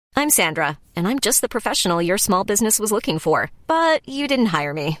I'm Sandra, and I'm just the professional your small business was looking for. But you didn't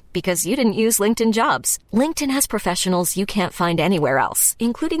hire me because you didn't use LinkedIn Jobs. LinkedIn has professionals you can't find anywhere else,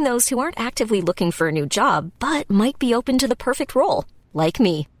 including those who aren't actively looking for a new job, but might be open to the perfect role, like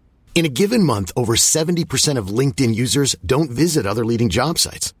me. In a given month, over 70% of LinkedIn users don't visit other leading job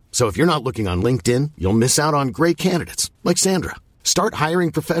sites. So if you're not looking on LinkedIn, you'll miss out on great candidates like Sandra. Start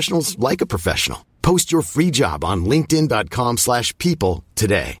hiring professionals like a professional. Post your free job on linkedin.com/people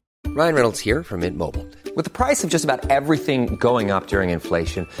today. Ryan Reynolds here from Mint Mobile. With the price of just about everything going up during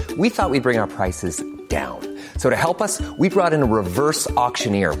inflation, we thought we'd bring our prices down. So to help us, we brought in a reverse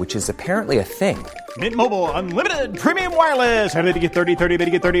auctioneer, which is apparently a thing. Mint Mobile Unlimited Premium Wireless. How to get 30, 30, bit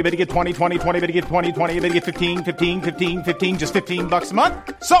to get 30, bit to get 20, 20, 20, bit to get 20, 20, bit to get 15, 15, 15, 15, just $15 a month?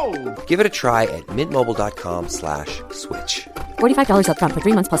 Sold! Give it a try at mintmobile.com/switch. $45 up front for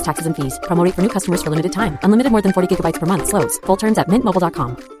 3 months plus taxes and fees. Promo rate for new customers for limited time. Unlimited more than 40 gigabytes per month. Slows full terms at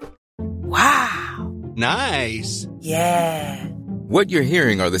mintmobile.com. Wow. Nice. Yeah. What you're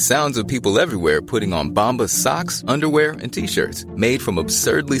hearing are the sounds of people everywhere putting on Bombas socks, underwear, and T-shirts made from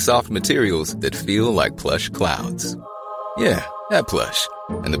absurdly soft materials that feel like plush clouds. Yeah, that plush.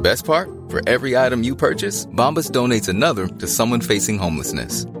 And the best part? For every item you purchase, Bombas donates another to someone facing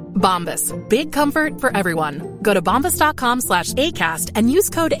homelessness. Bombas. Big comfort for everyone. Go to bombas.com/ACAST and use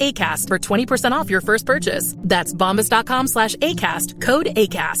code ACAST for 20% off your first purchase. That's bombas.com/ACAST. Code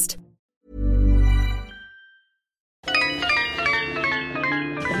ACAST.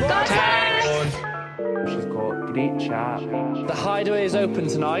 She's got great chat. The hideaway is open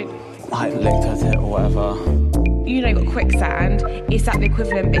tonight. I licked her tit or whatever. You know, you've got quicksand. It's like the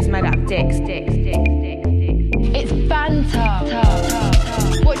equivalent is made out of dicks. It's banter.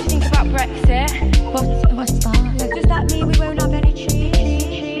 What do you think about Brexit? What's that? Does that mean we won't have any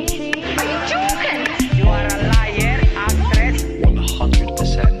cheese? Are you joking? You are a liar, actress.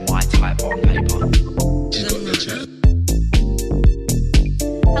 100% my type on paper. She's got the chat.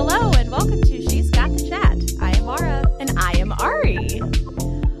 Hello and welcome to She's Got the Chat. I am Mara. And I am Ari.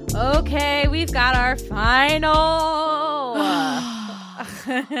 Okay, we've got our final.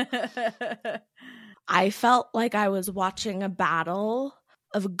 I felt like I was watching a battle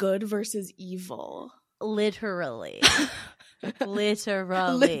of good versus evil. Literally.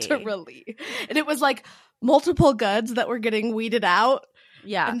 Literally. And it was like multiple goods that were getting weeded out.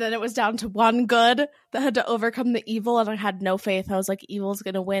 Yeah. And then it was down to one good that had to overcome the evil, and I had no faith. I was like, evil's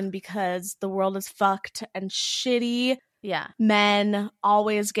gonna win because the world is fucked and shitty. Yeah. Men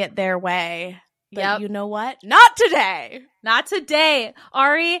always get their way. But you know what? Not today. Not today.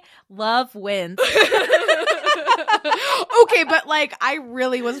 Ari, love wins. Okay, but like I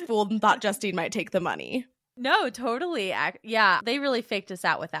really was fooled and thought Justine might take the money. No, totally. Yeah, they really faked us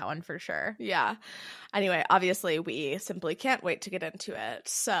out with that one for sure. Yeah. Anyway, obviously, we simply can't wait to get into it.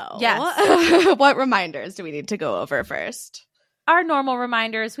 So, yes. What reminders do we need to go over first? Our normal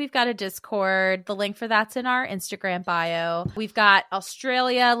reminders. We've got a Discord. The link for that's in our Instagram bio. We've got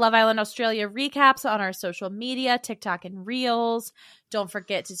Australia, Love Island Australia recaps on our social media, TikTok and Reels. Don't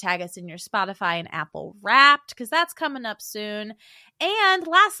forget to tag us in your Spotify and Apple Wrapped because that's coming up soon. And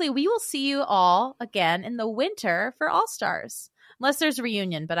lastly, we will see you all again in the winter for All Stars. Unless there's a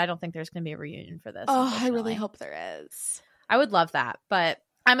reunion, but I don't think there's going to be a reunion for this. Oh, I really hope there is. I would love that, but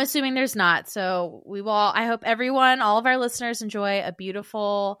I'm assuming there's not. So I hope everyone, all of our listeners enjoy a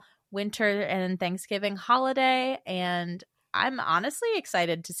beautiful winter and Thanksgiving holiday. And I'm honestly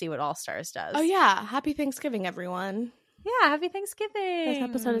excited to see what All Stars does. Oh, yeah. Happy Thanksgiving, everyone. Yeah, happy Thanksgiving. This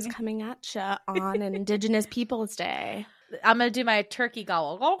episode is coming at you on Indigenous Peoples Day. I'm going to do my turkey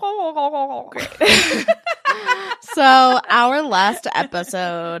gobble. So our last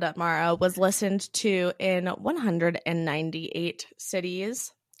episode, Mara, was listened to in 198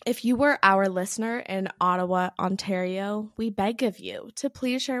 cities. If you were our listener in Ottawa, Ontario, we beg of you to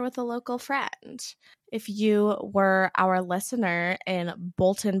please share with a local friend. If you were our listener in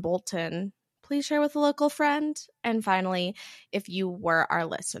Bolton, please share with a local friend. And finally, if you were our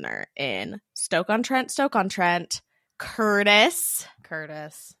listener in Stoke-on-Trent, Curtis.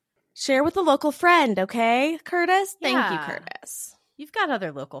 Share with a local friend, okay, Curtis? Thank you, Curtis. You've got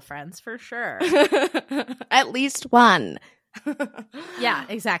other local friends for sure. At least one. Yeah,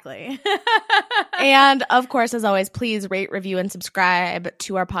 exactly. And of course, as always, please rate, review, and subscribe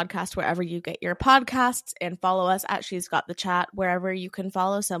to our podcast wherever you get your podcasts, and follow us at She's Got the Chat wherever you can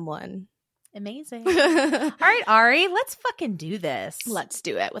follow someone. Amazing. All right, Ari, let's fucking do this. Let's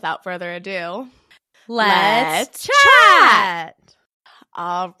do it. Without further ado, let's chat.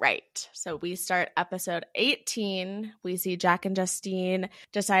 All right. So we start episode 18. We see Jack and Justine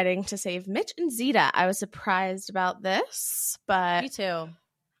deciding to save Mitch and Zeta. I was surprised about this, but me too.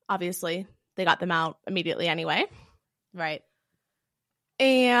 Obviously, they got them out immediately anyway. Right.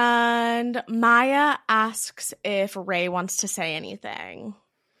 And Maya asks if Ray wants to say anything.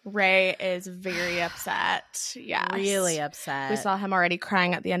 Ray is very upset. Yes. Really upset. We saw him already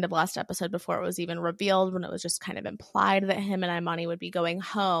crying at the end of last episode before it was even revealed, when it was just kind of implied that him and Imani would be going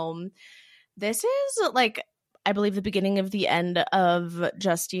home. This is like, I believe, the beginning of the end of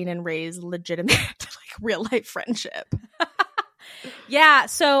Justine and Ray's legitimate real life friendship. Yeah,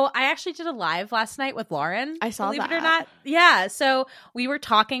 so I actually did a live last night with Lauren. I saw believe that. it or not. Yeah, so we were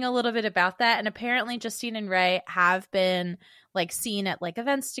talking a little bit about that, and apparently Justine and Ray have been seen at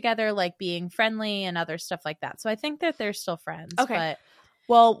events together, being friendly and other stuff like that. So I think that they're still friends. Okay. But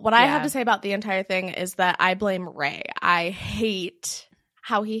well, what I have to say about the entire thing is that I blame Ray. I hate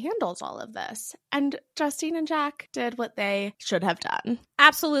how he handles all of this. And Justine and Jack did what they should have done.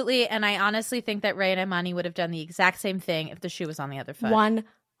 Absolutely. And I honestly think that Ray and Imani would have done the exact same thing if the shoe was on the other foot.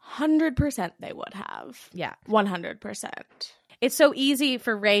 100% they would have. Yeah. 100%. It's so easy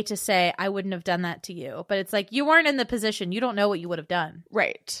for Ray to say, I wouldn't have done that to you. But it's you weren't in the position. You don't know what you would have done.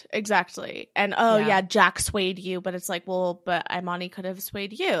 Right. Exactly. And, yeah, Jack swayed you. But it's well, but Imani could have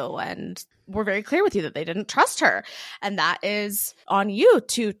swayed you. And we're very clear with you that they didn't trust her. And that is on you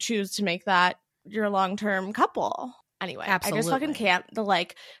to choose to make that your long-term couple. Anyway, absolutely. I just fucking can't. The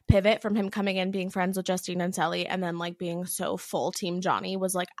pivot from him coming in, being friends with Justine and Sally, and then being so full team Johnny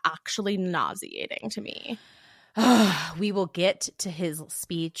was actually nauseating to me. We will get to his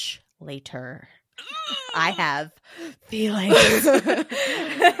speech later. I have feelings.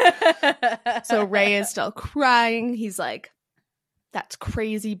 So Ray is still crying. He's that's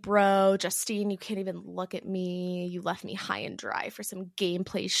crazy, bro. Justine, you can't even look at me. You left me high and dry for some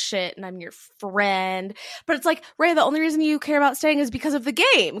gameplay shit, and I'm your friend. But it's Ray, the only reason you care about staying is because of the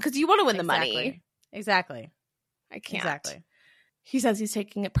game, because you want to win the money. Exactly. I can't. Exactly. He says he's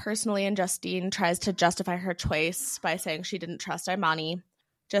taking it personally, and Justine tries to justify her choice by saying she didn't trust Imani.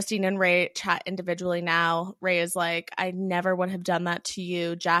 Justine and Ray chat individually now. Ray is I never would have done that to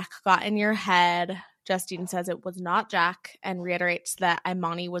you. Jack got in your head. Justine says it was not Jack and reiterates that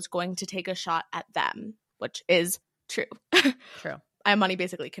Imani was going to take a shot at them, which is true. True. Imani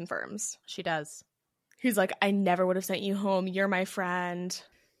basically confirms. She does. He's I never would have sent you home. You're my friend.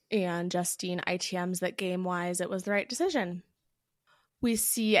 And Justine ITMs that game-wise it was the right decision. We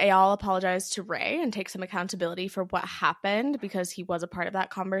see Eyal apologize to Ray and take some accountability for what happened, because he was a part of that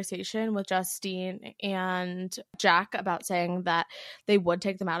conversation with Justine and Jack about saying that they would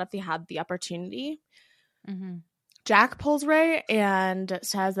take them out if they had the opportunity. Mm-hmm. Jack pulls Ray and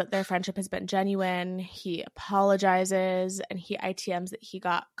says that their friendship has been genuine. He apologizes, and he ITMs that he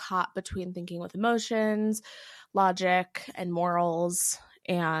got caught between thinking with emotions, logic, and morals.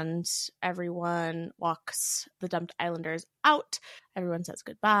 And everyone walks the dumped islanders out. Everyone says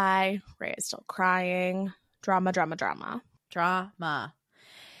goodbye. Ray is still crying. Drama, drama, drama. Drama.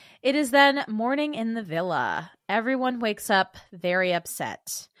 It is then morning in the villa. Everyone wakes up very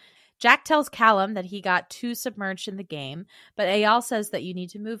upset. Jack tells Callum that he got too submerged in the game, but Eyal says that you need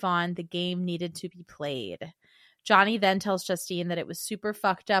to move on. The game needed to be played. Johnny then tells Justine that it was super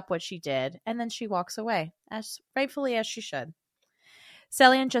fucked up what she did, and then she walks away, as rightfully as she should.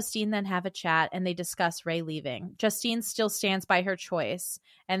 Sally and Justine then have a chat, and they discuss Ray leaving. Justine still stands by her choice,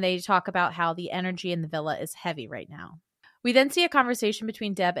 and they talk about how the energy in the villa is heavy right now. We then see a conversation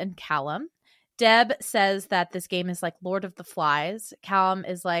between Deb and Callum. Deb says that this game is like Lord of the Flies. Callum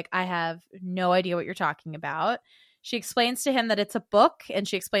is I have no idea what you're talking about. She explains to him that it's a book, and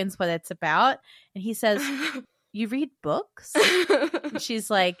she explains what it's about. And he says, you read books? And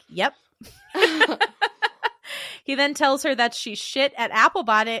she's yep. He then tells her that she's shit at apple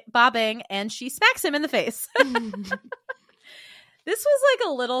bobbing, and she smacks him in the face. This was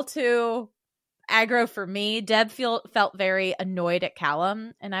a little too aggro for me. Deb felt very annoyed at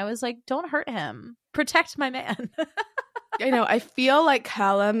Callum, and I was don't hurt him. Protect my man. I know. I feel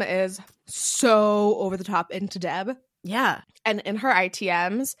Callum is so over the top into Deb. Yeah. And in her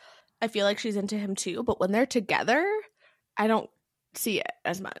ITMs, I feel she's into him too. But when they're together, I don't see it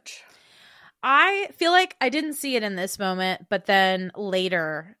as much. I feel I didn't see it in this moment, but then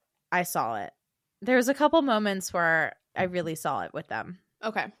later I saw it. There's a couple moments where I really saw it with them.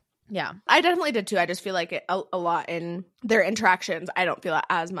 Okay. Yeah. I definitely did too. I just feel it a lot in their interactions. I don't feel it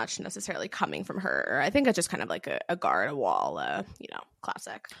as much necessarily coming from her. I think it's just kind of a guard, a wall,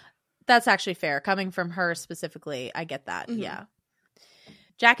 classic. That's actually fair. Coming from her specifically, I get that. Mm-hmm. Yeah.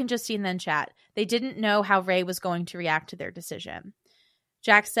 Jack and Justine then chat. They didn't know how Ray was going to react to their decision.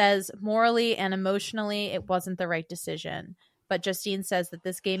 Jack says morally and emotionally it wasn't the right decision, but Justine says that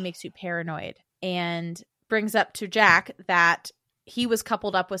this game makes you paranoid and brings up to Jack that he was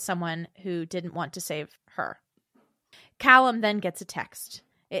coupled up with someone who didn't want to save her. Callum then gets a text.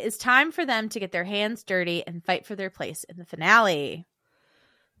 It is time for them to get their hands dirty and fight for their place in the finale.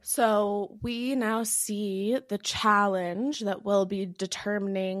 So we now see the challenge that will be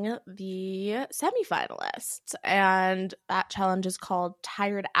determining the semifinalists. And that challenge is called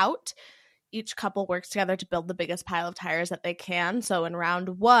Tired Out. Each couple works together to build the biggest pile of tires that they can. So in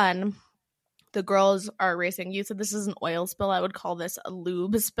round 1, the girls are racing. You said this is an oil spill. I would call this a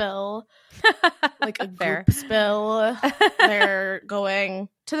lube spill. Like a goop spill. They're going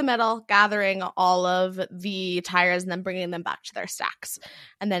to the middle, gathering all of the tires and then bringing them back to their stacks.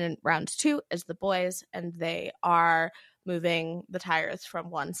 And then in round 2 is the boys, and they are moving the tires from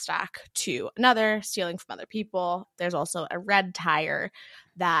one stack to another, stealing from other people. There's also a red tire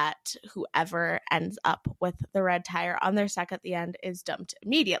that whoever ends up with the red tire on their stack at the end is dumped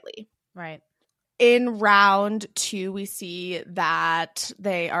immediately. Right. In round 2, we see that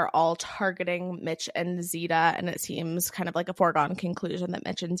they are all targeting Mitch and Zeta, and it seems kind of like a foregone conclusion that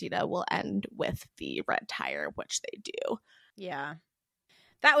Mitch and Zeta will end with the red tire, which they do. Yeah.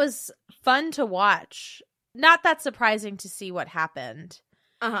 That was fun to watch. Not that surprising to see what happened.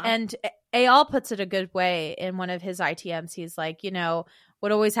 And Ayal puts it a good way in one of his ITMs. He's like,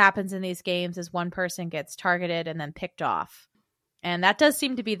 what always happens in these games is one person gets targeted and then picked off. And that does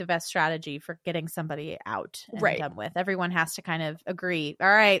seem to be the best strategy for getting somebody out and done with. Everyone has to kind of agree, all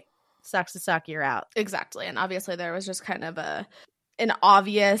right, sucks to suck, you're out. Exactly. And obviously there was just kind of an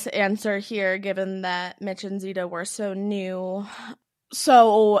obvious answer here, given that Mitch and Zeta were so new.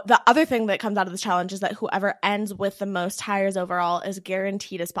 So the other thing that comes out of the challenge is that whoever ends with the most tires overall is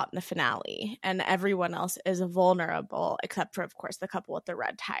guaranteed a spot in the finale, and everyone else is vulnerable except for, of course, the couple with the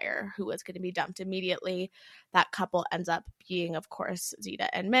red tire who is going to be dumped immediately. That couple ends up being, of course, Zeta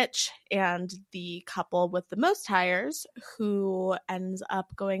and Mitch, and the couple with the most tires who ends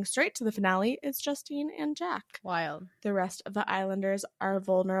up going straight to the finale is Justine and Jack. Wild. The rest of the Islanders are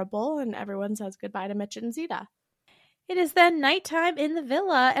vulnerable, and everyone says goodbye to Mitch and Zeta. It is then nighttime in the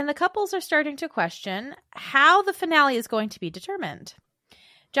villa, and the couples are starting to question how the finale is going to be determined.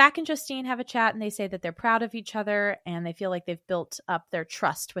 Jack and Justine have a chat, and they say that they're proud of each other, and they feel like they've built up their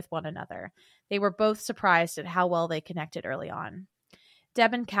trust with one another. They were both surprised at how well they connected early on.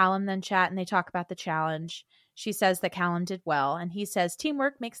 Deb and Callum then chat, and they talk about the challenge. She says that Callum did well, and he says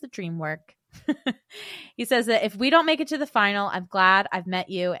teamwork makes the dream work. He says that if we don't make it to the final, I'm glad I've met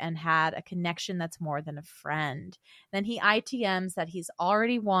you and had a connection that's more than a friend. Then he ITMs that he's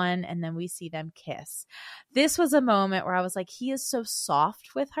already won, and then we see them kiss. This was a moment where I was like, he is so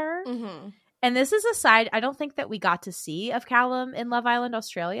soft with her. Mm-hmm. And this is a side I don't think that we got to see of Callum in Love Island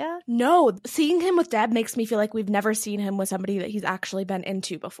Australia. No, seeing him with Deb makes me feel like we've never seen him with somebody that he's actually been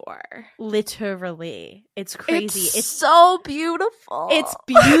into before. Literally. It's crazy. It's so beautiful. It's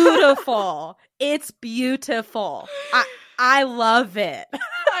beautiful. It's beautiful. I love it.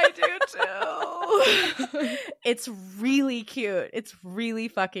 I do too. It's really cute. It's really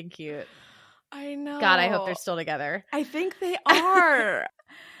fucking cute. I know. God, I hope they're still together. I think they are.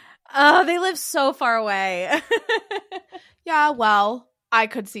 Oh, they live so far away. Yeah, well, I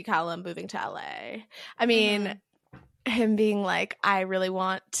could see Callum moving to LA. I mean, him being like, I really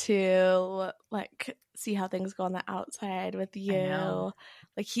want to see how things go on the outside with you.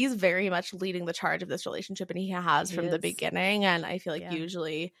 Like, he's very much leading the charge of this relationship, and he has from the beginning. And I feel like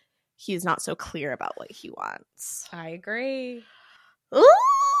usually he's not so clear about what he wants. I agree.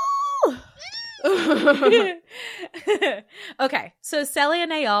 Ooh! Okay, so Selly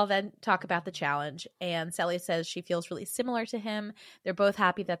and Ayal then talk about the challenge, and Selly says she feels really similar to him. They're both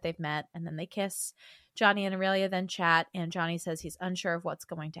happy that they've met, and then they kiss. Johnny and Aurelia then chat, and Johnny says he's unsure of what's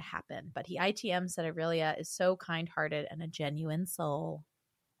going to happen, but he ITMs that Aurelia is so kind-hearted and a genuine soul.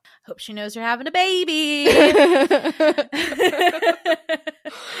 Hope she knows you're having a baby.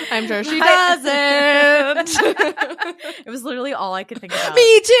 I'm sure she doesn't. It was literally all I could think about.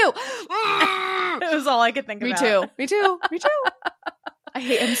 Me too. It was all I could think about. Me too. I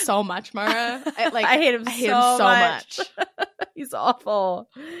hate him so much, Mara. I hate him so much. He's awful.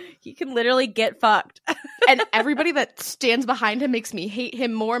 He can literally get fucked. And everybody that stands behind him makes me hate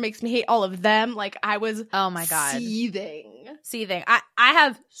him more, makes me hate all of them. Like, I was seething. I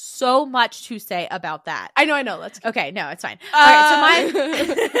have so much to say about that. I know. Let's go. Okay, no, it's fine. All right,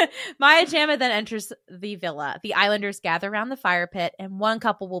 so Maya Jama then enters the villa. The Islanders gather around the fire pit, and one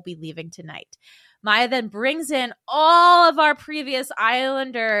couple will be leaving tonight. Maya then brings in all of our previous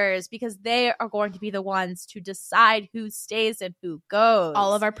Islanders because they are going to be the ones to decide who stays and who goes.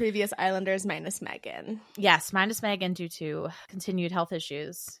 All of our previous Islanders minus Megan. Yes, minus Megan due to continued health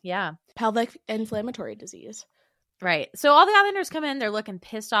issues. Yeah. Pelvic inflammatory disease. Right. So all the Islanders come in. They're looking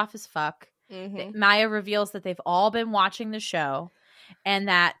pissed off as fuck. Mm-hmm. Maya reveals that they've all been watching the show and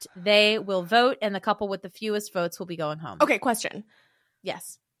that they will vote, and the couple with the fewest votes will be going home. Okay, question.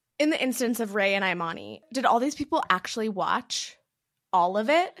 Yes. In the instance of Ray and Imani, did all these people actually watch all of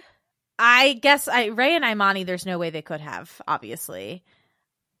it? I guess Ray and Imani, there's no way they could have, obviously.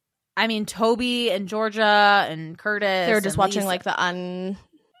 I mean, Toby and Georgia and Curtis. They were just watching Lisa. like the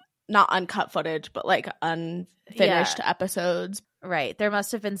not uncut footage, but like unfinished episodes. Right. There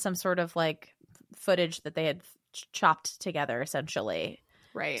must have been some sort of like footage that they had chopped together, essentially.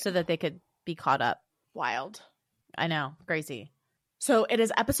 Right. So that they could be caught up. Wild. I know. Crazy. So it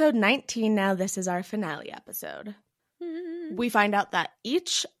is episode 19 now. This is our finale episode. We find out that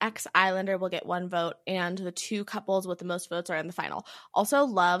each ex-Islander will get 1 vote, and the 2 couples with the most votes are in the final. Also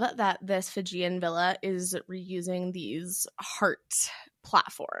love that this Fijian villa is reusing these heart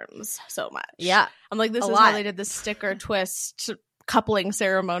platforms so much. Yeah. I'm like, this is how they did the sticker twist coupling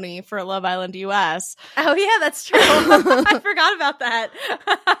ceremony for Love Island US. Oh, yeah, that's true. I forgot about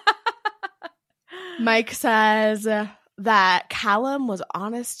that. Mike says that Callum was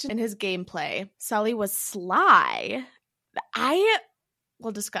honest in his gameplay. Sully was sly. I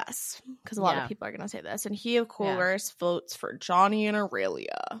will discuss, because a lot of people are going to say this. And he, of course, votes for Johnny and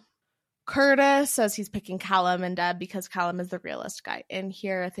Aurelia. Curtis says he's picking Callum and Deb because Callum is the realest guy in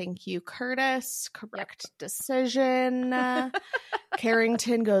here. Thank you, Curtis. Correct decision.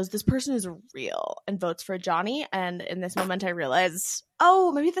 Carrington goes, this person is real, and votes for Johnny. And in this moment, I realize,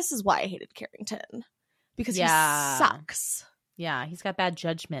 oh, maybe this is why I hated Carrington. Because he sucks. Yeah, he's got bad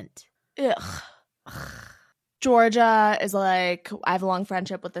judgment. Ugh. Georgia is like, I have a long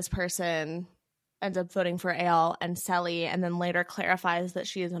friendship with this person, ends up voting for Eyal and Selly, and then later clarifies that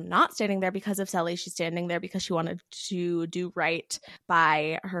she is not standing there because of Selly. She's standing there because she wanted to do right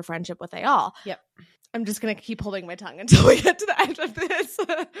by her friendship with Eyal. Yep. I'm just going to keep holding my tongue until we get to the end of this.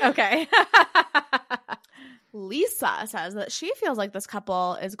 Okay. Lisa says that she feels like this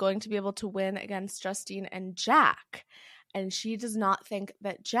couple is going to be able to win against Justine and Jack, and she does not think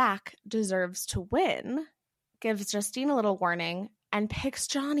that Jack deserves to win. Gives Justine a little warning and picks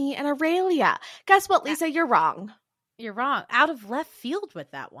Johnny and Aurelia. Guess what, Lisa? You're wrong. You're wrong. Out of left field with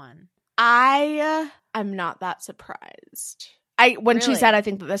that one. I am not that surprised. When she said I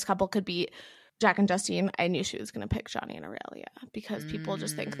think that this couple could beat Jack and Justine, I knew she was going to pick Johnny and Aurelia because people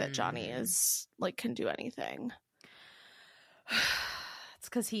just think that Johnny is like can do anything. It's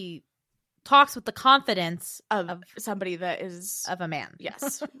because he talks with the confidence of somebody that is of a man.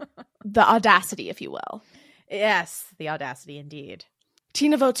 Yes. The audacity, if you will. Yes, the audacity indeed.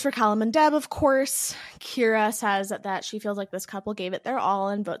 Tina votes for Callum and Deb, of course. Kira says that she feels like this couple gave it their all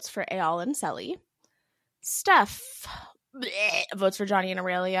and votes for Eyal and Selly. Steph votes for Johnny and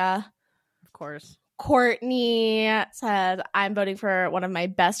Aurelia. Of course. Courtney says, I'm voting for one of my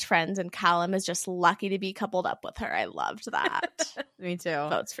best friends, and Callum is just lucky to be coupled up with her. I loved that. Me too.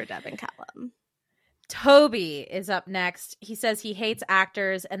 Votes for Deb and Callum. Toby is up next. He says he hates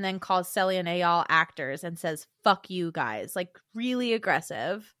actors and then calls Selly and Eyal actors and says, fuck you guys. Like, really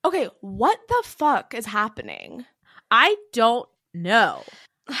aggressive. Okay, what the fuck is happening? I don't know.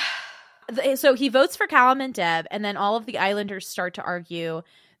 So he votes for Callum and Deb, and then all of the Islanders start to argue.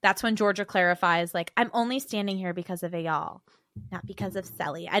 That's when Georgia clarifies, like, I'm only standing here because of Eyal, not because of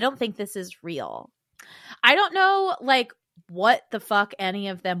Selly. I don't think this is real. I don't know, like, what the fuck any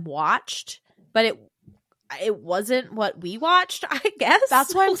of them watched, but it wasn't what we watched, I guess.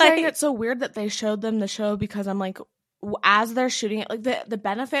 That's why I'm saying it's so weird that they showed them the show, because I'm like, as they're shooting it, like the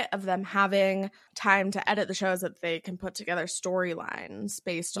benefit of them having time to edit the show is that they can put together storylines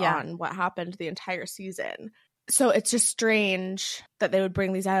based on what happened the entire season. So it's just strange that they would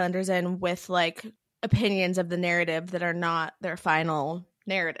bring these Islanders in with like opinions of the narrative that are not their final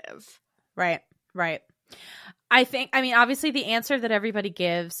narrative. Right. I mean, obviously the answer that everybody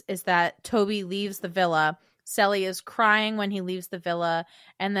gives is that Toby leaves the villa. Selly is crying when he leaves the villa,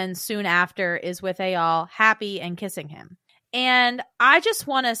 and then soon after is with Eyal, happy and kissing him. And I just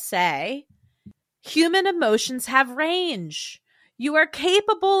want to say, human emotions have range. You are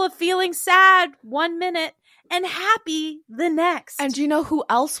capable of feeling sad 1 minute and happy the next. And do you know who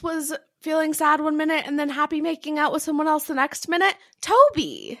else was feeling sad 1 minute and then happy making out with someone else the next minute?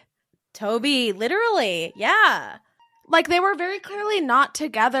 Toby, literally. Yeah. Like, they were very clearly not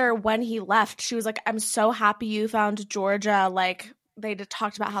together when he left. She was like, I'm so happy you found Georgia. Like, they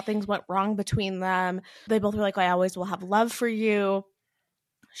talked about how things went wrong between them. They both were like, I always will have love for you.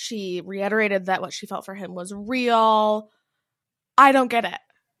 She reiterated that what she felt for him was real. I don't get it.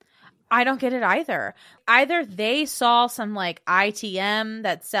 I don't get it either. Either they saw some, like, ITM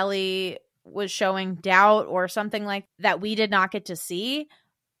that Selly was showing doubt or something like that we did not get to see,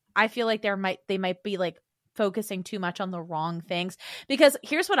 I feel like they might be like focusing too much on the wrong things. Because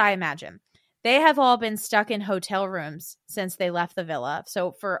here's what I imagine. They have all been stuck in hotel rooms since they left the villa.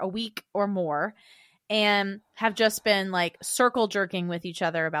 So for a week or more, and have just been like circle jerking with each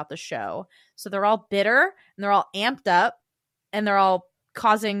other about the show. So they're all bitter and they're all amped up and they're all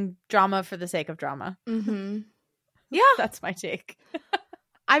causing drama for the sake of drama. Mm-hmm. Yeah. That's my take.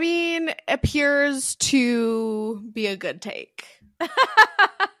 I mean, appears to be a good take.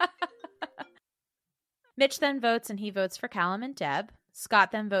 Mitch then votes, and he votes for Callum and Deb.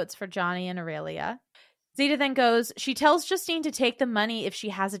 Scott then votes for Johnny and Aurelia. Zeta then goes, she tells Justine to take the money if she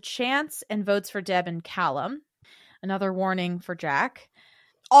has a chance, and votes for Deb and Callum. Another warning for Jack.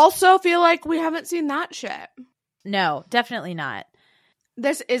 Also feel like we haven't seen that shit. No, definitely not.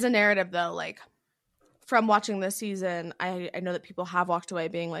 This is a narrative, though, like, from watching this season, I know that people have walked away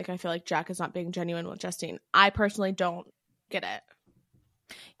being like, I feel like Jack is not being genuine with Justine. I personally don't get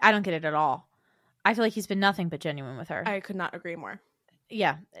it. I don't get it at all. I feel like he's been nothing but genuine with her. I could not agree more.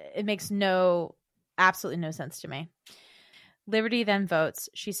 Yeah, it makes absolutely no sense to me. Liberty then votes.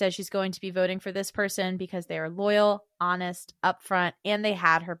 She says she's going to be voting for this person because they are loyal, honest, upfront, and they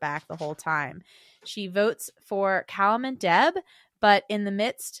had her back the whole time. She votes for Callum and Deb, but in the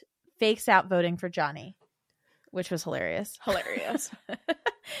midst, fakes out voting for Johnny, which was hilarious. Hilarious.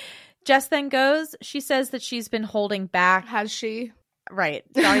 Jess then goes. She says that she's been holding back. Has she? Right.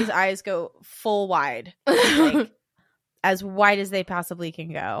 Johnny's eyes go full wide. Like, as wide as they possibly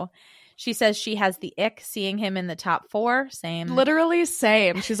can go. She says she has the ick seeing him in the top 4. Same. Literally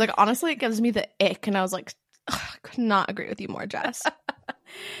same. She's like, honestly, it gives me the ick. And I was like, I could not agree with you more, Jess.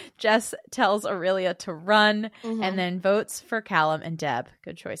 Jess tells Aurelia to run and then votes for Callum and Deb.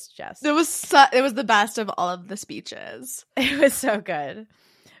 Good choice, Jess. It was the best of all of the speeches. It was so good.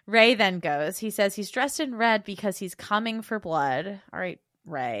 Ray then goes. He says he's dressed in red because he's coming for blood. All right,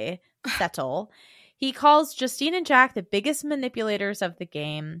 Ray, settle. He calls Justine and Jack the biggest manipulators of the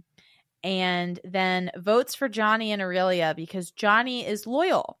game, and then votes for Johnny and Aurelia because Johnny is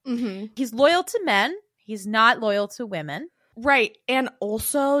loyal. Mm-hmm. He's loyal to men. He's not loyal to women. Right. And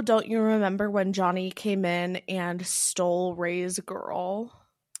also, don't you remember when Johnny came in and stole Ray's girl?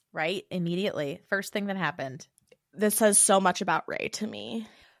 Right. Immediately. First thing that happened. This says so much about Ray to me.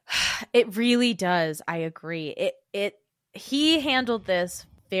 It really does. I agree. He handled this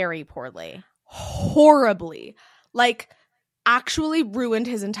very poorly. Horribly. Like, actually ruined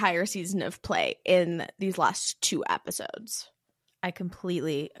his entire season of play in these last 2 episodes. I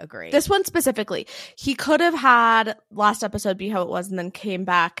completely agree. This one specifically, he could have had last episode be how it was and then came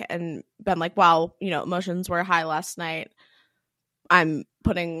back and been like, wow, emotions were high last night. I'm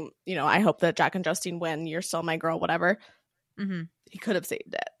putting, I hope that Jack and Justine win. You're still my girl, whatever. Mm-hmm. He could have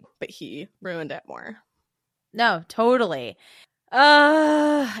saved it, but he ruined it more. No, totally.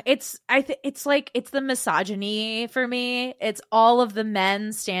 It's the misogyny for me. It's all of the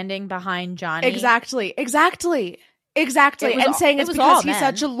men standing behind Johnny. Exactly. And saying it's because he's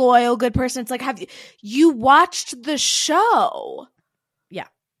such a loyal, good person. It's like, have you watched the show? Yeah.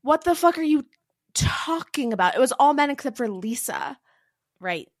 What the fuck are you talking about? It was all men except for Lisa.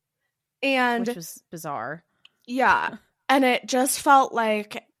 Right. And which was bizarre. Yeah. And it just felt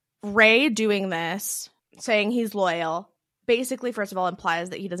like Ray doing this, saying he's loyal, basically, first of all, implies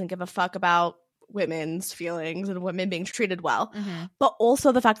that he doesn't give a fuck about women's feelings and women being treated well. Mm-hmm. But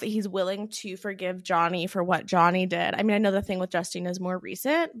also the fact that he's willing to forgive Johnny for what Johnny did. I mean, I know the thing with Justine is more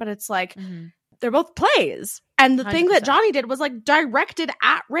recent, but it's like they're both plays. And the 100%. Thing that Johnny did was like directed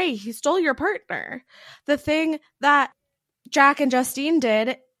at Ray. He stole your partner. The thing that Jack and Justine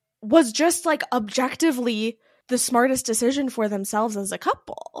did was just like objectively the smartest decision for themselves as a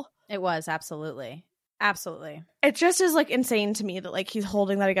couple. It was, absolutely. Absolutely. It just is like insane to me that like he's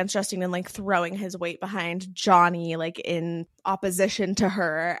holding that against Justine and like throwing his weight behind Johnny like in opposition to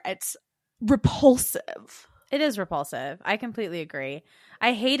her. It's repulsive. It is repulsive. I completely agree.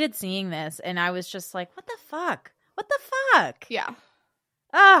 I hated seeing this and I was just like, what the fuck? What the fuck? Yeah.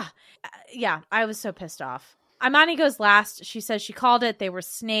 Yeah, I was so pissed off. Imani goes last. She says she called it. They were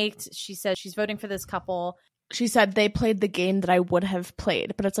snaked. She says she's voting for this couple. She said they played the game that I would have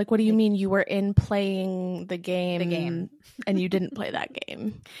played. But it's like, what do you mean you were in playing the game and you didn't play that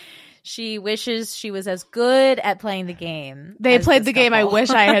game? She wishes she was as good at playing the game. They played the game I wish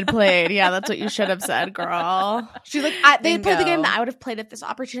I had played. Yeah, that's what you should have said, girl. She's like, they played the game that I would have played if this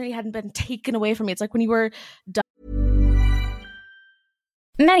opportunity hadn't been taken away from me. It's like when you were done.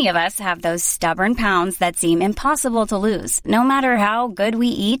 Many of us have those stubborn pounds that seem impossible to lose, no matter how good we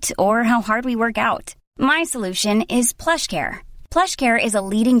eat or how hard we work out. My solution is PlushCare. PlushCare is a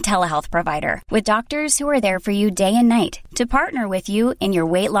leading telehealth provider with doctors who are there for you day and night to partner with you in your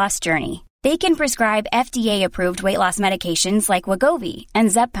weight loss journey. They can prescribe FDA-approved weight loss medications like Wegovy and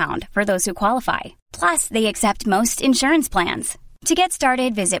Zepbound for those who qualify. Plus, they accept most insurance plans. To get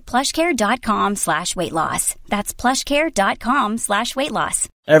started, visit plushcare.com/weightloss. That's plushcare.com/weightloss.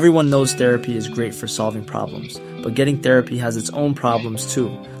 Everyone knows therapy is great for solving problems, but getting therapy has its own problems too,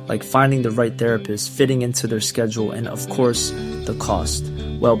 like finding the right therapist, fitting into their schedule, and of course, the cost.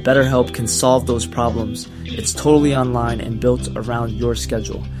 Well, BetterHelp can solve those problems. It's totally online and built around your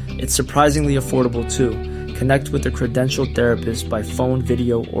schedule. It's surprisingly affordable too. Connect with a credentialed therapist by phone,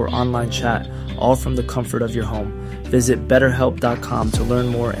 video, or online chat, all from the comfort of your home. Visit BetterHelp.com to learn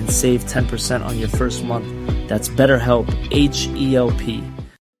more and save 10% on your first month. That's BetterHelp, H-E-L-P.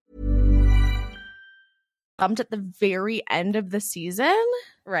 At the very end of the season.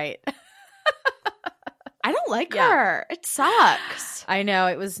 Right. I don't like her. It sucks. I know.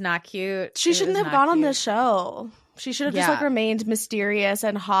 It was not cute. She shouldn't have gone on this show. She should have just like remained mysterious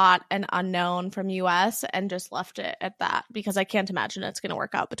and hot and unknown from US and just left it at that, because I can't imagine it's going to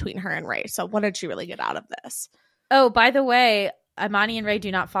work out between her and Ray. So what did she really get out of this? Oh, by the way, Imani and Ray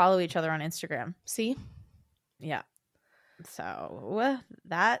do not follow each other on Instagram. See? Yeah. So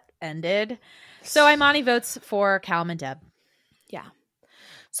that ended. So Imani votes for Callum and Deb. Yeah.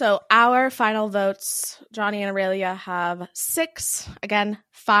 So our final votes, Johnny and Aurelia have 6. Again,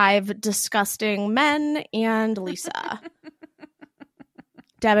 5 disgusting men and Lisa.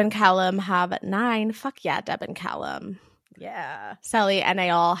 Deb and Callum have 9. Fuck yeah, Deb and Callum. Yeah. Sally and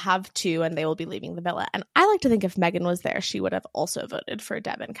Ayal have 2, and they will be leaving the villa. And I like to think if Megan was there, she would have also voted for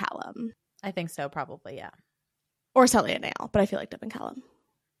Deb and Callum. I think so, probably, yeah. Or Sally and Ayal, but I feel like Deb and Callum.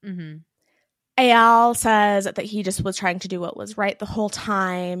 Mm-hmm. Ayal says that he just was trying to do what was right the whole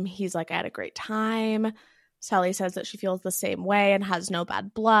time. He's like, I had a great time. Sally says that she feels the same way and has no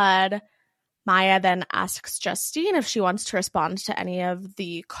bad blood. Maya then asks Justine if she wants to respond to any of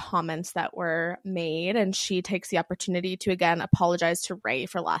the comments that were made, and she takes the opportunity to again apologize to Ray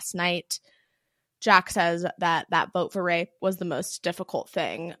for last night. Jack says that that vote for Ray was the most difficult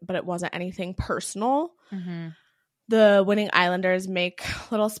thing, but it wasn't anything personal. Mm-hmm. The winning Islanders make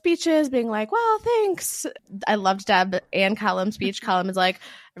little speeches being like, well, thanks. I loved Deb and Callum's speech. Callum is like,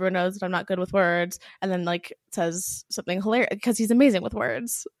 everyone knows that I'm not good with words. And then like says something hilarious because he's amazing with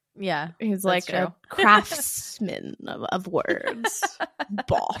words. Yeah. He's like true. a craftsman of words.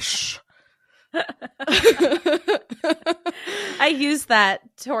 Bosh. I used that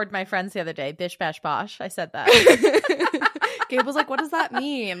toward my friends the other day. Bish, bash, bosh. I said that. Gabe was like, what does that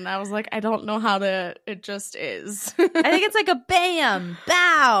mean? And I was like, I don't know how to, it just is. I think it's like a bam,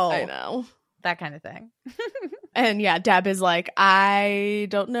 bow. I know. That kind of thing. And yeah, Deb is like, I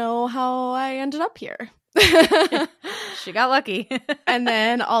don't know how I ended up here. She got lucky. And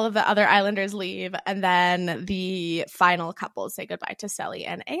then all of the other Islanders leave. And then the final couples say goodbye to Sally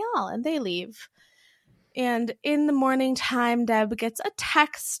and Ayal, and they leave. And in the morning time, Deb gets a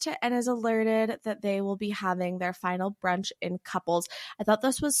text and is alerted that they will be having their final brunch in couples. I thought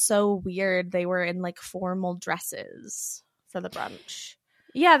this was so weird. They were in like formal dresses for the brunch.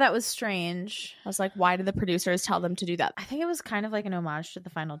 Yeah, that was strange. I was like, why did the producers tell them to do that? I think it was kind of like an homage to the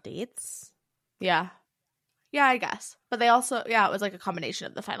final dates. Yeah. Yeah, I guess. But they also, yeah, it was like a combination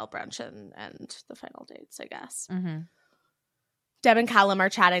of the final brunch and the final dates, I guess. Mm-hmm. Deb and Callum are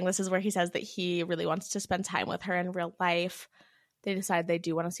chatting. This is where he says that he really wants to spend time with her in real life. They decide they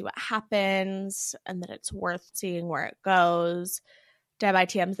do want to see what happens and that it's worth seeing where it goes. Deb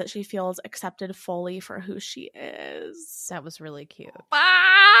ITMs that she feels accepted fully for who she is. That was really cute.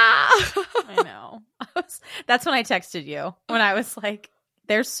 Ah! I know. That's when I texted you, when I was like,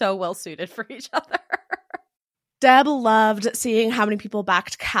 they're so well suited for each other. Deb loved seeing how many people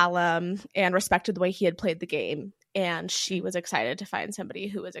backed Callum and respected the way he had played the game. And she was excited to find somebody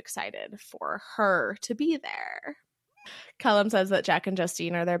who was excited for her to be there. Callum says that Jack and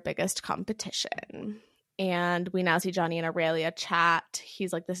Justine are their biggest competition. And we now see Johnny and Aurelia chat.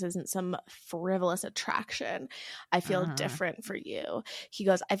 He's like, this isn't some frivolous attraction. I feel different for you. He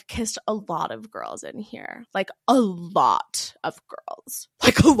goes, I've kissed a lot of girls in here. Like a lot of girls.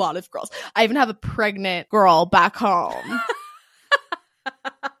 Like a lot of girls. I even have a pregnant girl back home.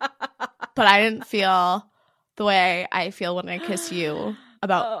 But I didn't feel the way I feel when I kiss you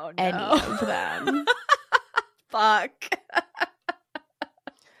about any of them. Fuck.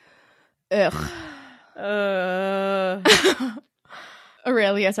 Ugh.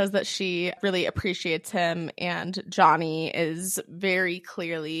 Aurelia says that she really appreciates him, and Johnny is very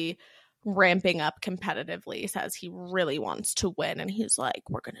clearly ramping up competitively, says he really wants to win, and he's like,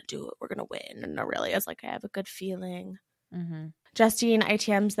 we're gonna do it, we're gonna win. And Aurelia's like, I have a good feeling. Mm-hmm. Justine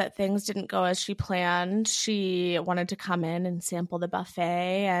ITMs that things didn't go as she planned. She wanted to come in and sample the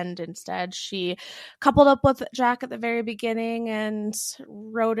buffet, and instead she coupled up with Jack at the very beginning and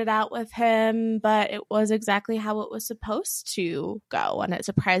wrote it out with him, but it was exactly how it was supposed to go, and it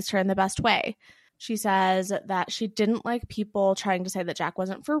surprised her in the best way. She says that she didn't like people trying to say that Jack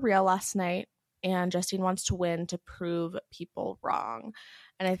wasn't for real last night, and Justine wants to win to prove people wrong.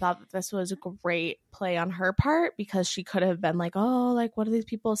 And I thought that this was a great play on her part, because she could have been like, oh, like, what do these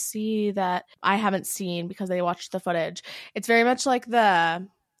people see that I haven't seen because they watched the footage? It's very much like the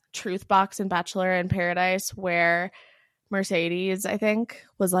truth box in Bachelor in Paradise, where Mercedes, I think,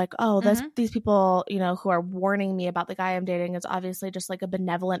 was like, oh, these people, you know, who are warning me about the guy I'm dating is obviously just like a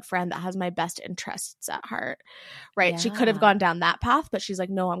benevolent friend that has my best interests at heart. Right. Yeah. She could have gone down that path, but she's like,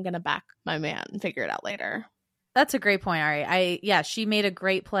 no, I'm going to back my man and figure it out later. That's a great point, Ari. She made a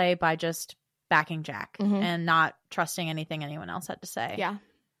great play by just backing Jack and not trusting anything anyone else had to say. Yeah.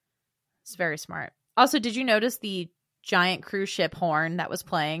 It's very smart. Also, did you notice the giant cruise ship horn that was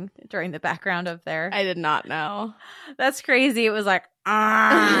playing during the background of there? I did not know. That's crazy. It was like,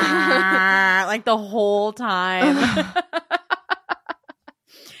 like the whole time.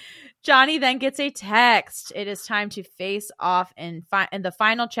 Johnny then gets a text. It is time to face off in the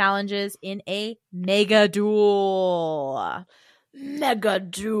final challenges in a mega duel. Mega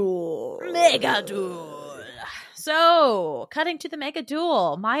duel. So, cutting to the mega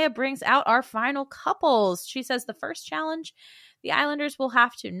duel, Maya brings out our final couples. She says the first challenge, the Islanders will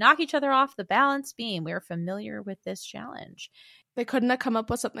have to knock each other off the balance beam. We're familiar with this challenge. They couldn't have come up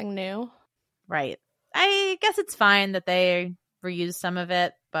with something new. Right. I guess it's fine that they reuse some of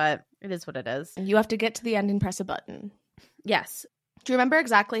it, but it is what it is. You have to get to the end and press a button. Yes. Do you remember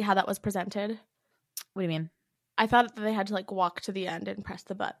exactly how that was presented? What do you mean? I thought that they had to like walk to the end and press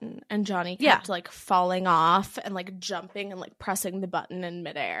the button, and Johnny kept like falling off and like jumping and like pressing the button in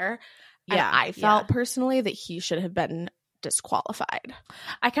midair. Yeah. And I felt personally that he should have been disqualified.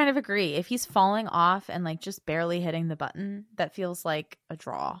 I kind of agree. If he's falling off and like just barely hitting the button, that feels like a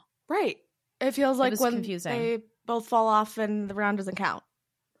draw. Right. It feels like when confusing. They both fall off and the round doesn't count.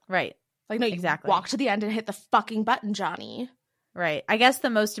 Right. Like, no, you walk to the end and hit the fucking button, Johnny. Right. I guess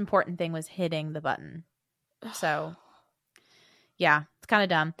the most important thing was hitting the button. So, yeah, it's kind of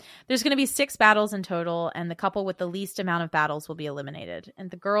dumb. There's going to be 6 battles in total, and the couple with the least amount of battles will be eliminated.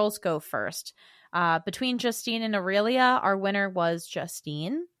 And the girls go first. Between Justine and Aurelia, our winner was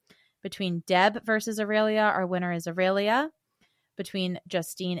Justine. Between Deb versus Aurelia, our winner is Aurelia. Between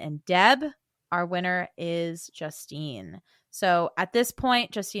Justine and Deb, our winner is Justine. So at this point,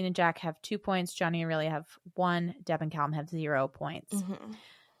 Justine and Jack have 2 points. Johnny and Aurelia have 1. Deb and Callum have 0 points.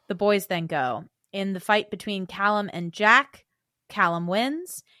 The boys then go. In the fight between Callum and Jack, Callum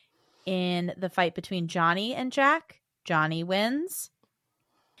wins. In the fight between Johnny and Jack, Johnny wins.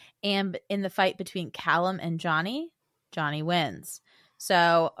 And in the fight between Callum and Johnny, Johnny wins.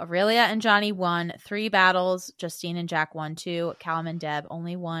 So Aurelia and Johnny won 3 battles. Justine and Jack won 2. Callum and Deb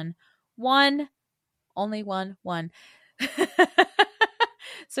only won 1. Only 1.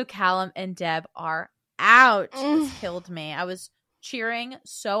 So Callum and Deb are out. This killed me. I was cheering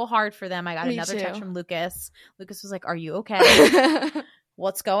so hard for them. I got another text from Lucas. Lucas was like, "Are you okay?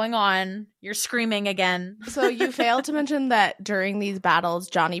 What's going on? You're screaming again." So you failed to mention that during these battles,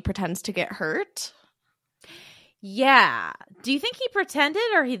 Johnny pretends to get hurt. Yeah. Do you think he pretended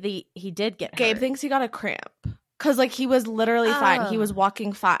or he did get hurt? Gabe thinks he got a cramp. Because, like, he was literally fine. He was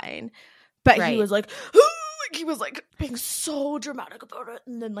walking fine. But he was like, he was like being so dramatic about it.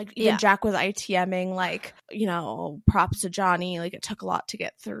 And then, like, even Jack was ITMing, like, you know, props to Johnny. Like, it took a lot to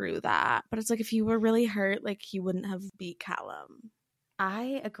get through that. But it's like, if you were really hurt, like, he wouldn't have beat Callum.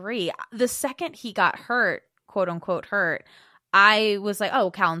 I agree. The second he got hurt, quote unquote hurt, I was like, oh,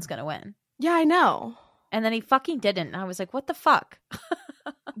 Callum's going to win. Yeah, I know. And then he fucking didn't. And I was like, what the fuck?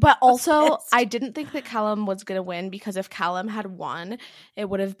 But also, I didn't think that Callum was going to win, because if Callum had won, it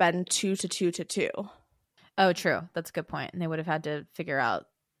would have been 2-2-2. Oh, true. That's a good point. And they would have had to figure out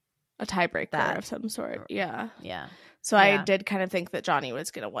a tiebreaker of some sort. Yeah. Yeah. So I did kind of think that Johnny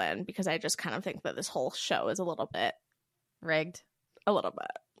was going to win, because I just kind of think that this whole show is a little bit rigged. A little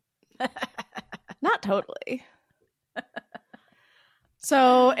bit. Not totally.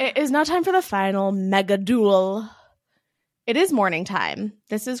 So it is now time for the final mega duel. It is morning time.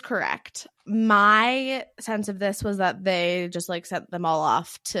 This is correct. My sense of this was that they just like sent them all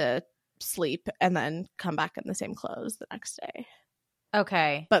off to sleep and then come back in the same clothes the next day.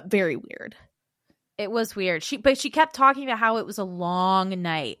 Okay. But very weird. It was weird. She kept talking about how it was a long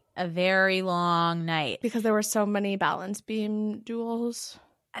night, a very long night. Because there were so many balance beam duels.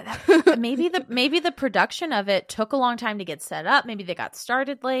 maybe the production of it took a long time to get set up. Maybe they got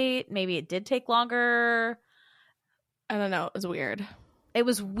started late. Maybe it did take longer. I don't know. It was weird. It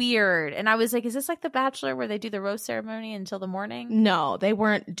was weird. And I was like, is this like The Bachelor where they do the rose ceremony until the morning? No, they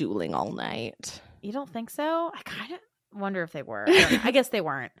weren't dueling all night. You don't think so? I kind of wonder if they were. I guess they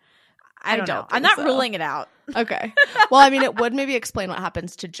weren't. I don't know. I'm not so. ruling it out. Okay. Well, I mean, it would maybe explain what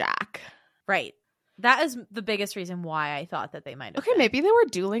happens to Jack. Right. That is the biggest reason why I thought that they might have. Okay, maybe they were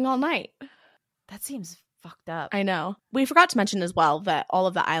dueling all night. That seems fucked up. I know. We forgot to mention as well that all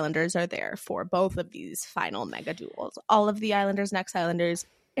of the Islanders are there for both of these final mega duels. All of the Islanders, next Islanders,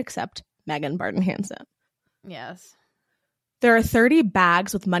 except Megan Barton Hansen. Yes. There are 30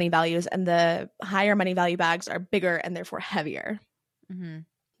 bags with money values, and the higher money value bags are bigger and therefore heavier. Mm-hmm.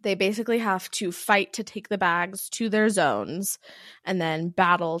 They basically have to fight to take the bags to their zones and then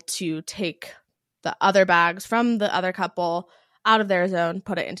battle to take the other bags from the other couple out of their zone,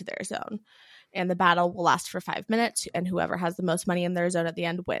 put it into their zone. And the battle will last for 5 minutes, and whoever has the most money in their zone at the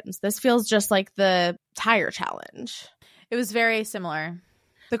end wins. This feels just like the tire challenge. It was very similar.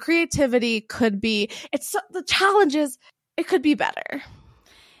 The creativity could be – the challenges, it could be better.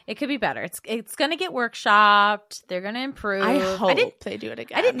 It could be better. It's going to get workshopped. They're going to improve. I hope they do it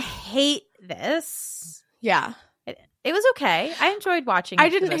again. I didn't hate this. Yeah. It was okay. I enjoyed watching it. I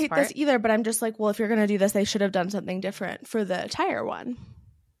didn't hate this either, but I'm just like, well, if you're going to do this, they should have done something different for the tire one.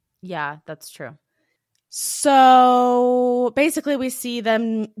 Yeah, that's true. So basically we see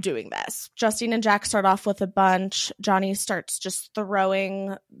them doing this. Justine and Jack start off with a bunch. Johnny starts just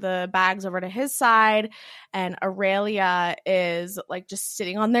throwing the bags over to his side, and Aurelia is like just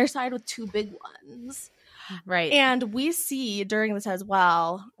sitting on their side with two big ones. Right. And we see during this as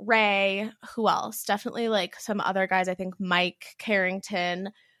well, Ray, who else? Definitely like some other guys, I think Mike Carrington,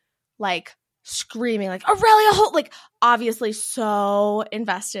 like screaming like, Aurelia, hold, like obviously so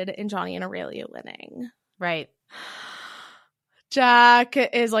invested in Johnny and Aurelia winning. Right. Jack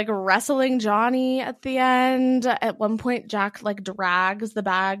is like wrestling Johnny at the end. At one point, Jack like drags the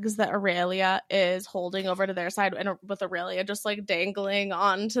bags that Aurelia is holding over to their side, and with Aurelia just like dangling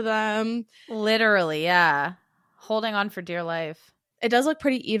onto them. Literally, yeah. Holding on for dear life. It does look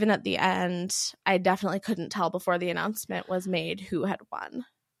pretty even at the end. I definitely couldn't tell before the announcement was made who had won.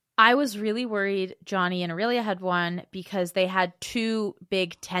 I was really worried Johnny and Aurelia had won because they had two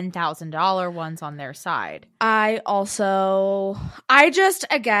big $10,000 ones on their side. I wasn't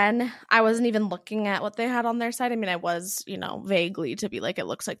even looking at what they had on their side. I mean, I was, vaguely to be like, it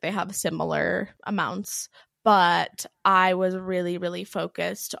looks like they have similar amounts. But I was really, really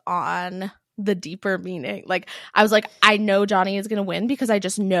focused on the deeper meaning. Like, I was like, I know Johnny is going to win because I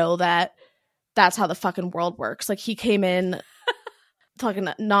just know that that's how the fucking world works. Like, he came in talking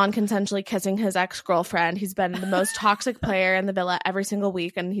non-consensually kissing his ex-girlfriend. He's been the most toxic player in the villa every single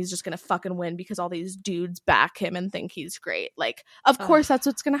week, and he's just gonna fucking win because all these dudes back him and think he's great. Like, of course that's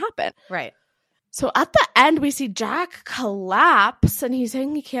what's gonna happen. Right. So at the end we see Jack collapse and he's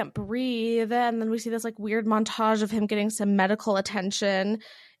saying he can't breathe, and then we see this like weird montage of him getting some medical attention,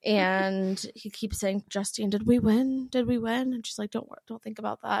 and he keeps saying, Justine, did we win? And she's like, don't think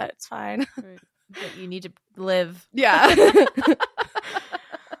about that, it's fine. But you need to live. Yeah.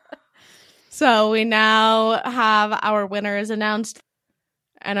 So we now have our winners announced,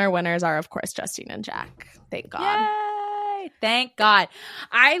 and our winners are, of course, Justine and Jack. Thank God. Yay! Thank God.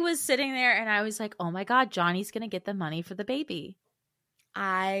 I was sitting there and I was like, oh my God, Johnny's going to get the money for the baby.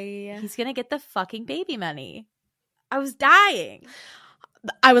 He's going to get the fucking baby money. I was dying.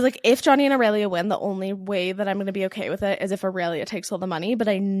 I was like, if Johnny and Aurelia win, the only way that I'm going to be okay with it is if Aurelia takes all the money. But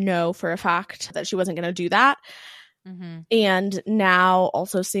I know for a fact that she wasn't going to do that. Mm-hmm. And now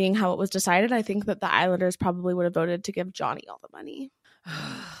also seeing how it was decided, I think that the Islanders probably would have voted to give Johnny all the money.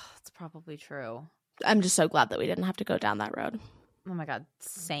 That's probably true. I'm just so glad that we didn't have to go down that road. Oh my God,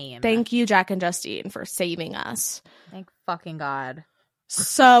 same. Thank you, Jack and Justine, for saving us. Thank fucking God.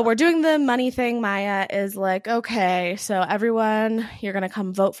 So we're doing the money thing. Maya is like, okay, so everyone, you're going to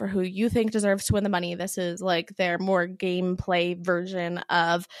come vote for who you think deserves to win the money. This is like their more gameplay version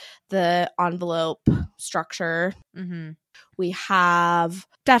of the envelope structure. Mm-hmm. We have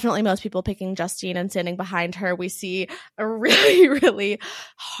definitely most people picking Justine and standing behind her. We see a really, really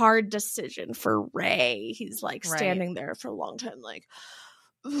hard decision for Ray. He's like standing there for a long time like,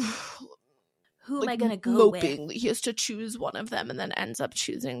 who am I going to go moping. with? He has to choose one of them and then ends up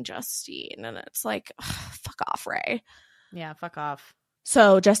choosing Justine. And it's like, fuck off, Ray. Yeah, fuck off.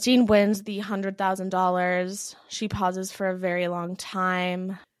 So Justine wins the $100,000. She pauses for a very long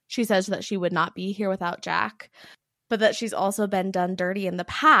time. She says that she would not be here without Jack, but that she's also been done dirty in the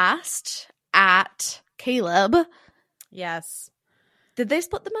past at Caleb. Yes. Did they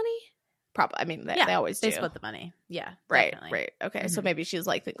split the money? Probably. I mean, they always do. They split the money. Yeah. Right. Definitely. Right. Okay. So maybe she's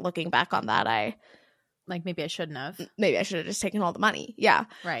like looking back on that. Maybe I shouldn't have. Maybe I should have just taken all the money. Yeah.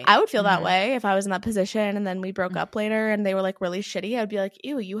 Right. I would feel that way if I was in that position and then we broke up later and they were like really shitty. I'd be like,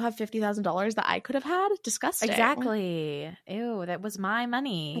 ew, you have $50,000 that I could have had? Disgusting. Exactly. Ew, that was my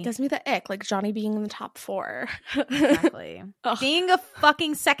money. It gives me the ick, like Johnny being in the top 4. Exactly. Being a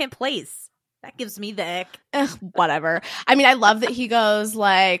fucking second place. That gives me the ick. Whatever. I mean, I love that he goes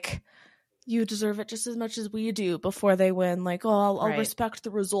like, you deserve it just as much as we do before they win. Like, oh, I'll respect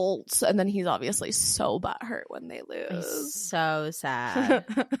the results. And then he's obviously so butthurt when they lose. He's so sad.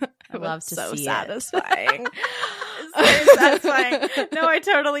 I love to so see satisfying. It's very satisfying. No, I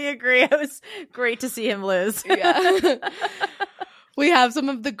totally agree. It was great to see him lose. Yeah. We have some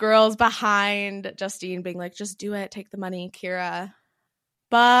of the girls behind Justine being like, just do it. Take the money, Kira.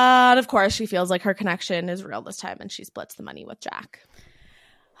 But of course, she feels like her connection is real this time and she splits the money with Jack.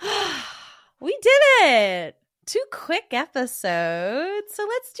 We did it. 2 quick episodes. So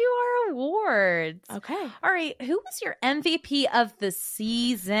let's do our awards. Okay. All right. Who was your MVP of the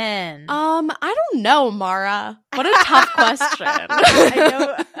season? I don't know, Mara. What a tough question. I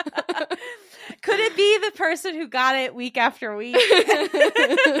know. Could it be the person who got it week after week?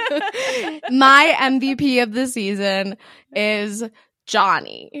 My MVP of the season is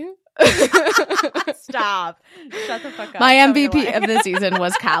Johnny. Stop. Shut the fuck up. My MVP of the season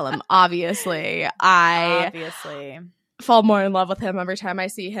was Callum. Obviously. I fall more in love with him every time I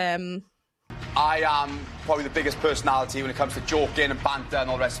see him. I am probably the biggest personality when it comes to joking and banter and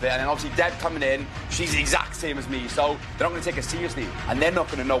all the rest of it. And then obviously Deb coming in, she's the exact same as me. So they're not going to take us seriously. And they're not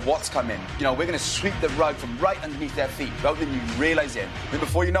going to know what's coming. You know, we're going to sweep the rug from right underneath their feet without them even realising. Then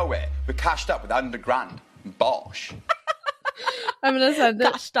before you know it, we're cashed up with $100,000. Bosh. I'm going to send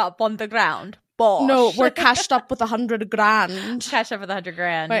it. Cashed up on the ground. Bosh. No, we're cashed up with $100,000. Cashed up with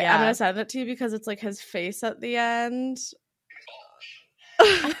 $100,000. Wait, yeah. I'm going to send it to you because it's like his face at the end.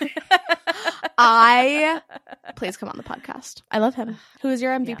 Please come on the podcast. I love him. Who is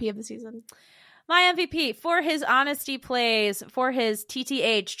your MVP of the season? My MVP for his honesty plays, for his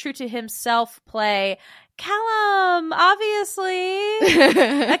TTH, true to himself play. Callum, obviously.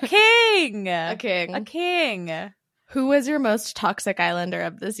 A king. A king. A king. Who was your most toxic Islander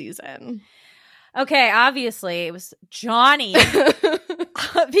of the season? Okay, obviously it was Johnny.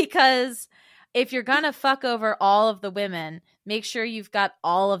 Because if you're going to fuck over all of the women, make sure you've got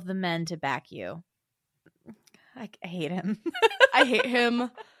all of the men to back you. I hate him. I hate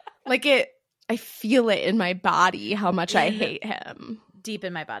him. Like I feel it in my body how much I hate him. Deep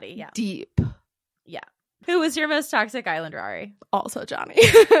in my body, yeah. Deep. Yeah. Who was your most toxic Islander, Ari? Also Johnny.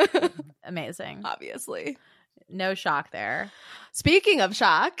 Amazing. Obviously. No shock there. Speaking of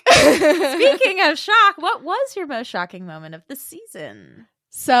shock. What was your most shocking moment of the season?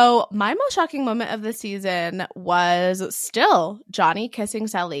 So my most shocking moment of the season was still Johnny kissing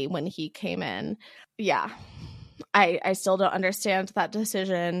Sally when he came in. Yeah. I still don't understand that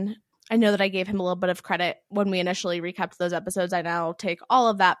decision. I know that I gave him a little bit of credit when we initially recapped those episodes. I now take all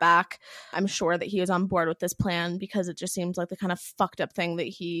of that back. I'm sure that he was on board with this plan because it just seems like the kind of fucked up thing that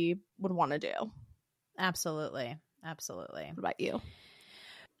he would want to do. Absolutely. Absolutely. What about you?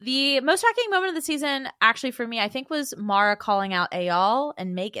 The most shocking moment of the season, actually for me, I think was Mara calling out Eyal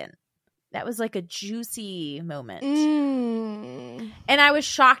and Megan. That was like a juicy moment. And I was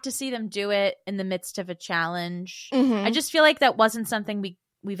shocked to see them do it in the midst of a challenge. I just feel like that wasn't something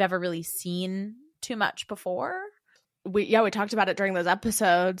we've ever really seen too much before. We talked about it during those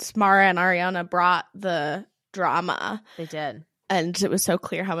episodes. Mara and Ariana brought the drama. They did. And it was so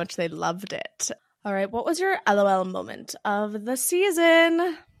clear how much they loved it. All right, what was your LOL moment of the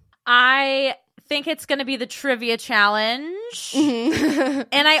season? I think it's going to be the trivia challenge. And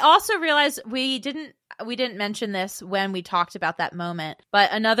I also realized we didn't mention this when we talked about that moment,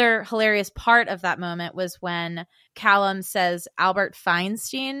 but another hilarious part of that moment was when Callum says Albert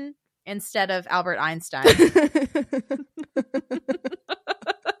Feinstein instead of Albert Einstein.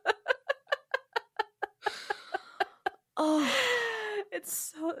 Oh,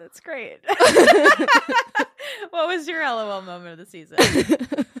 it's great. What was your LOL moment of the season?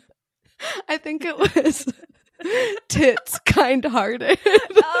 I think it was tits kind-hearted.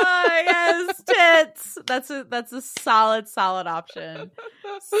 Oh yes, tits. That's a solid option.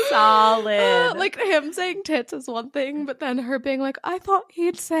 Solid. Like him saying tits is one thing, but then her being like, I thought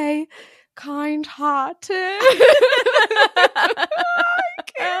he'd say kind-hearted. I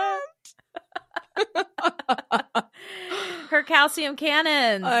can't. Her calcium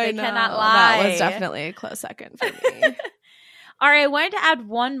cannons. They know. cannot lie. That was definitely a close second for me. All right, I wanted to add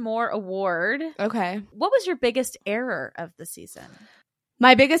one more award. Okay. What was your biggest error of the season?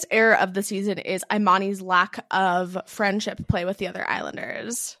 My biggest error of the season is Imani's lack of friendship play with the other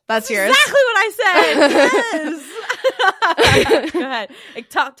Islanders. That's yours. Exactly what I said. Yes. Go ahead.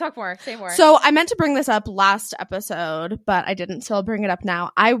 Talk more. Say more. So I meant to bring this up last episode, but I didn't. So I'll bring it up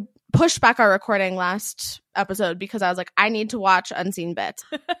now. I pushed back our recording last episode because I was like, I need to watch Unseen Bits.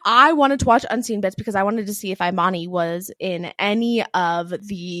 I wanted to watch Unseen Bits because I wanted to see if Imani was in any of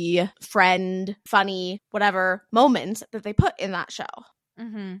the friend, funny, whatever moments that they put in that show.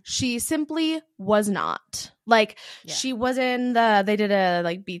 Mm-hmm. She simply was not. Like, she was in they did a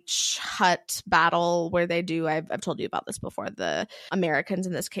like beach hut battle where they do, I've told you about this before, the Americans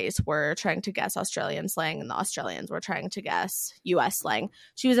in this case were trying to guess Australian slang and the Australians were trying to guess US slang.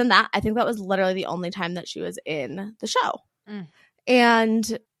 She was in that. I think that was literally the only time that she was in the show.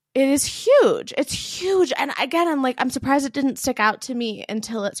 And it is huge. It's huge. And again, I'm surprised it didn't stick out to me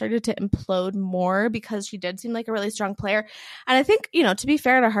until it started to implode more, because she did seem like a really strong player. And I think, to be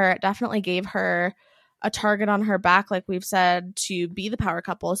fair to her, it definitely gave her a target on her back, like we've said, to be the power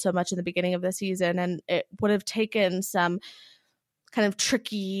couple so much in the beginning of the season. And it would have taken some kind of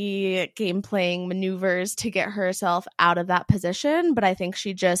tricky game playing maneuvers to get herself out of that position. But I think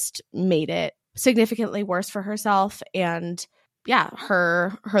she just made it significantly worse for herself. And yeah,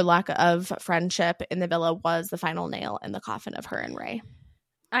 her lack of friendship in the villa was the final nail in the coffin of her and Ray.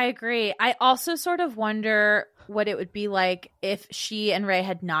 I agree. I also sort of wonder what it would be like if she and Ray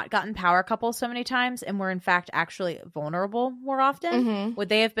had not gotten power couple so many times and were in fact actually vulnerable more often. Mm-hmm. Would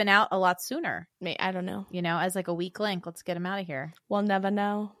they have been out a lot sooner? I don't know. As like a weak link. Let's get him out of here. We'll never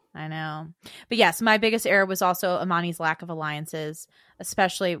know. I know. But yes, my biggest error was also Imani's lack of alliances,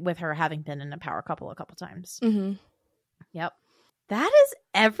 especially with her having been in a power couple a couple times. Mm-hmm. Yep. That is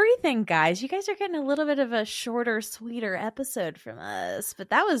everything, guys. You guys are getting a little bit of a shorter, sweeter episode from us, but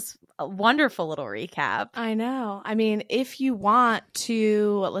that was a wonderful little recap. I know. I mean, if you want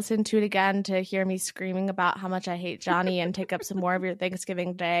to listen to it again to hear me screaming about how much I hate Johnny and take up some more of your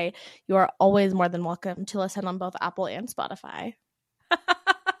Thanksgiving day, you are always more than welcome to listen on both Apple and Spotify.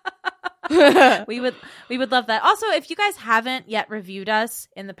 We would love that. Also, if you guys haven't yet reviewed us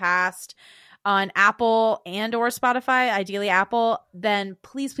in the past on Apple and or Spotify, ideally Apple, then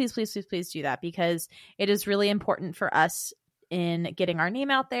please do that, because it is really important for us in getting our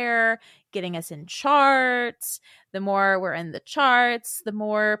name out there, getting us in charts. The more we're in the charts, the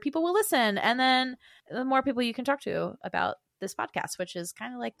more people will listen, and then the more people you can talk to about this podcast, which is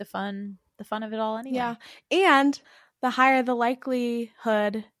kind of like the fun of it all anyway. Yeah. And the higher the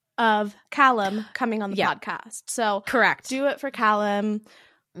likelihood of Callum coming on the podcast. So correct. Do it for Callum.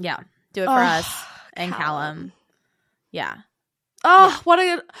 Yeah. Do it for us and Callum. Yeah. Oh,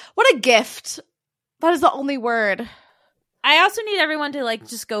 yeah. What a gift. That is the only word. I also need everyone to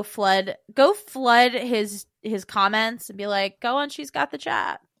just go flood his comments and be like, go on, she's got the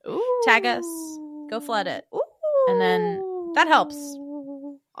chat. Ooh. Tag us. Go flood it. Ooh. And then that helps.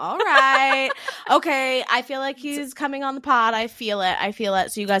 All right. Okay. I feel like he's coming on the pod. I feel it.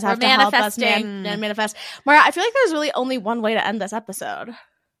 So you guys have to help us manifest. Mara, I feel like there's really only one way to end this episode.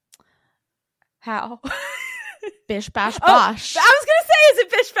 How? Bish, bash, bosh. I was going to say, is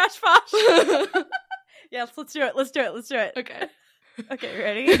it bish, bash, bosh? Yes, let's do it. Okay,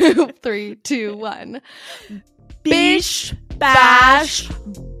 ready? 3, 2, 1. Bish, bash,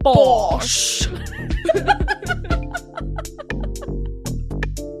 bosh.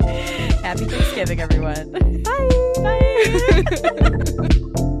 Happy Thanksgiving, everyone. Bye.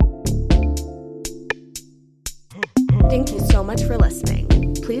 Thank you so much for listening.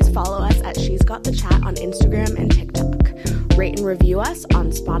 Please follow us at She's Got the Chat on Instagram and TikTok. Rate and review us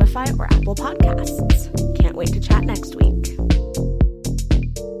on Spotify or Apple Podcasts. Can't wait to chat next week.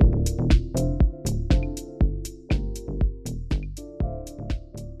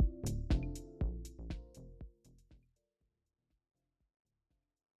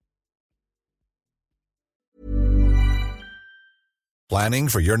 Planning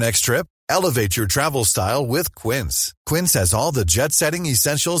for your next trip? Elevate your travel style with Quince. Quince has all the jet-setting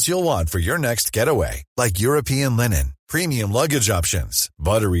essentials you'll want for your next getaway, like European linen, premium luggage options,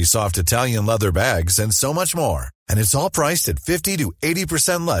 buttery soft Italian leather bags, and so much more. And it's all priced at 50 to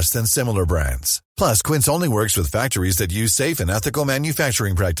 80% less than similar brands. Plus, Quince only works with factories that use safe and ethical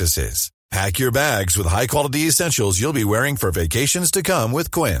manufacturing practices. Pack your bags with high-quality essentials you'll be wearing for vacations to come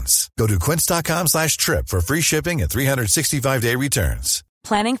with Quince. Go to quince.com/trip for free shipping and 365-day returns.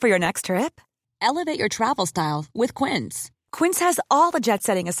 Planning for your next trip? Elevate your travel style with Quince. Quince has all the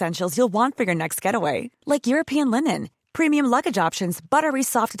jet-setting essentials you'll want for your next getaway, like European linen, premium luggage options, buttery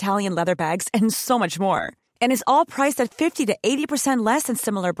soft Italian leather bags, and so much more. And is all priced at 50 to 80% less than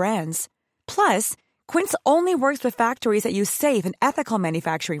similar brands. Plus, Quince only works with factories that use safe and ethical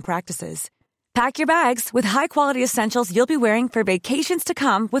manufacturing practices. Pack your bags with high-quality essentials you'll be wearing for vacations to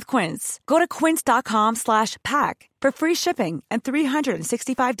come with Quince. Go to quince.com/pack for free shipping and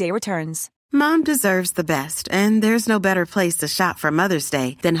 365-day returns. Mom deserves the best, and there's no better place to shop for Mother's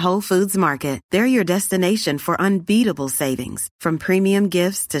Day than Whole Foods Market. They're your destination for unbeatable savings, from premium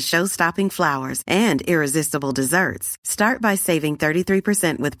gifts to show-stopping flowers and irresistible desserts. Start by saving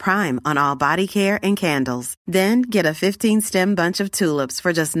 33% with Prime on all body care and candles. Then get a 15-stem bunch of tulips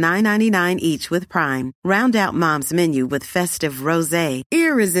for just $9.99 each with Prime. Round out Mom's menu with festive rosé,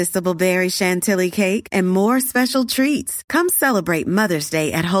 irresistible berry chantilly cake, and more special treats. Come celebrate Mother's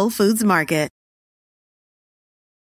Day at Whole Foods Market.